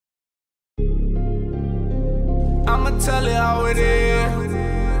I'ma tell it how it is.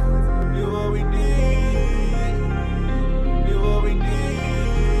 You what we did. You what we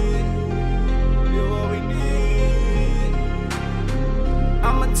did. You what we did.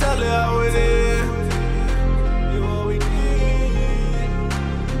 I'ma tell it how it is. You what we did.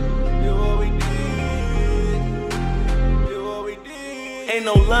 You what we did. You what we did. Ain't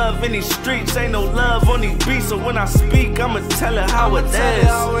no love in these streets, ain't no love on these beats. So when I speak, I'ma tell it how it is.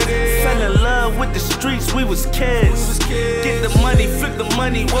 Fell in love with the streets, we was kids. Get the money, flip the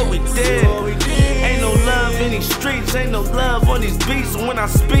money, what we did. Ain't no love in these streets, ain't no love on these beats. So when I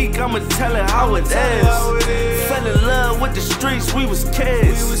speak, I'ma tell it how it is. Fell in love with the streets, we was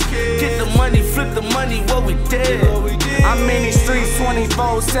kids. Get the money, flip the money, what we did. I'm in these streets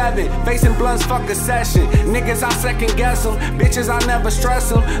 24/7, facing blunts, fuck a session. Niggas, I second guess them, bitches, I never stress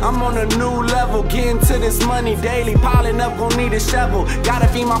them. I'm on a new level, getting to this money daily. Piling up, gon' need a shovel. Gotta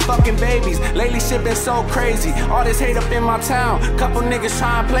feed my fucking babies. Lately shit been so crazy. All this hate up in my town. Couple niggas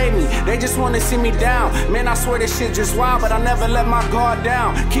try and play me. They just wanna see me down. Man, I swear this shit just wild, but I never let my guard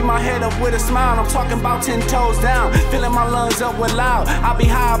down. Keep my head up with a smile. I'm talking about 10 toes down. Filling my lungs up with loud. I be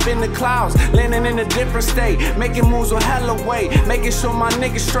high up in the clouds, landing in a different state. Making moves with hella weight. Making sure my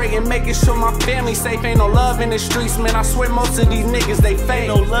niggas straight and making sure my family safe. Ain't no love in the streets, man. I swear most of these niggas they fake. Ain't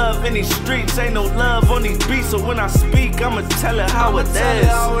no love in these streets, ain't no love on these beats. So when I speak, I'ma tell it how it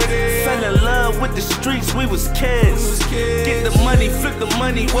is. Fell in love with the streets, we was kids. Get the money, flip the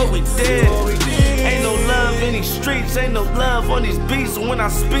money, what we did. Ain't no love in these streets, ain't no love on these beats. So when I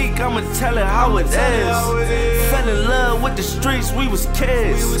speak, I'ma tell it how it is. Fell in love with the streets, we was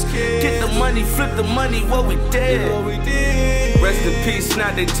kids. Get the money, flip the money, what we did. Rest in peace,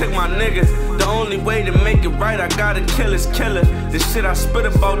 now they took my niggas. The only way to make it right, I gotta kill is killer. The shit I spit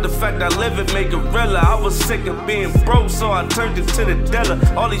about, the fact I live it, make it realer. I was sick of being broke, so I turned into the dealer.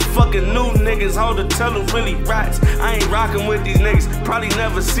 All these fucking new niggas, hold to tell them really rats. I ain't rocking with these niggas, probably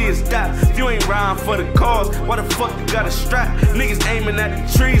never see us die. If you ain't riding for the cause, why the fuck you got a strap? Niggas aiming at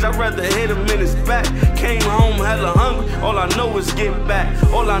the trees, I'd rather hit him in his back. Came home hella hungry, all I know is get back.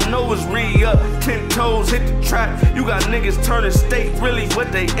 All I know is re-up, 10 toes, hit the track. You got niggas turning state, really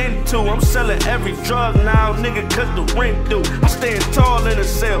what they into. I'm selling every drug now, nigga, cause the rent due. I stand tall in the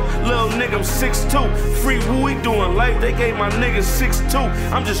cell, little nigga, I'm 6'2". Free woo, we doing life, they gave my niggas 6'2".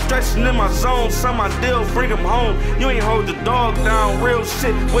 I'm just stretching in my zone, some my deal, bring him home. You ain't hold the dog down, real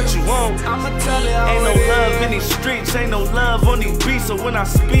shit, what you want? I'ma tell it how ain't no love in these streets, ain't no love on these beats. So when I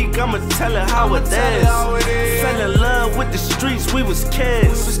speak, I'ma tell it how it is. Fell in love with the streets, we was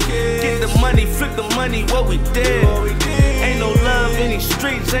kids. Get the money, flip the money, what we did. Ain't no love in these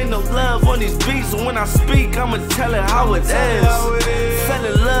streets, ain't no love on these beats. So when I speak, I'ma tell it how it is. Fell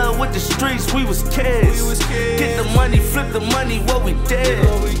in love with the streets, we was kids. Get the money, flip the money, what we did. It's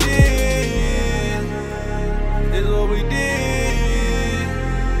what we did. It's what we did.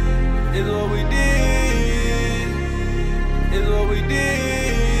 It's what we did. It's what we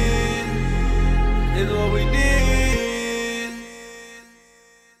did. It's what we did.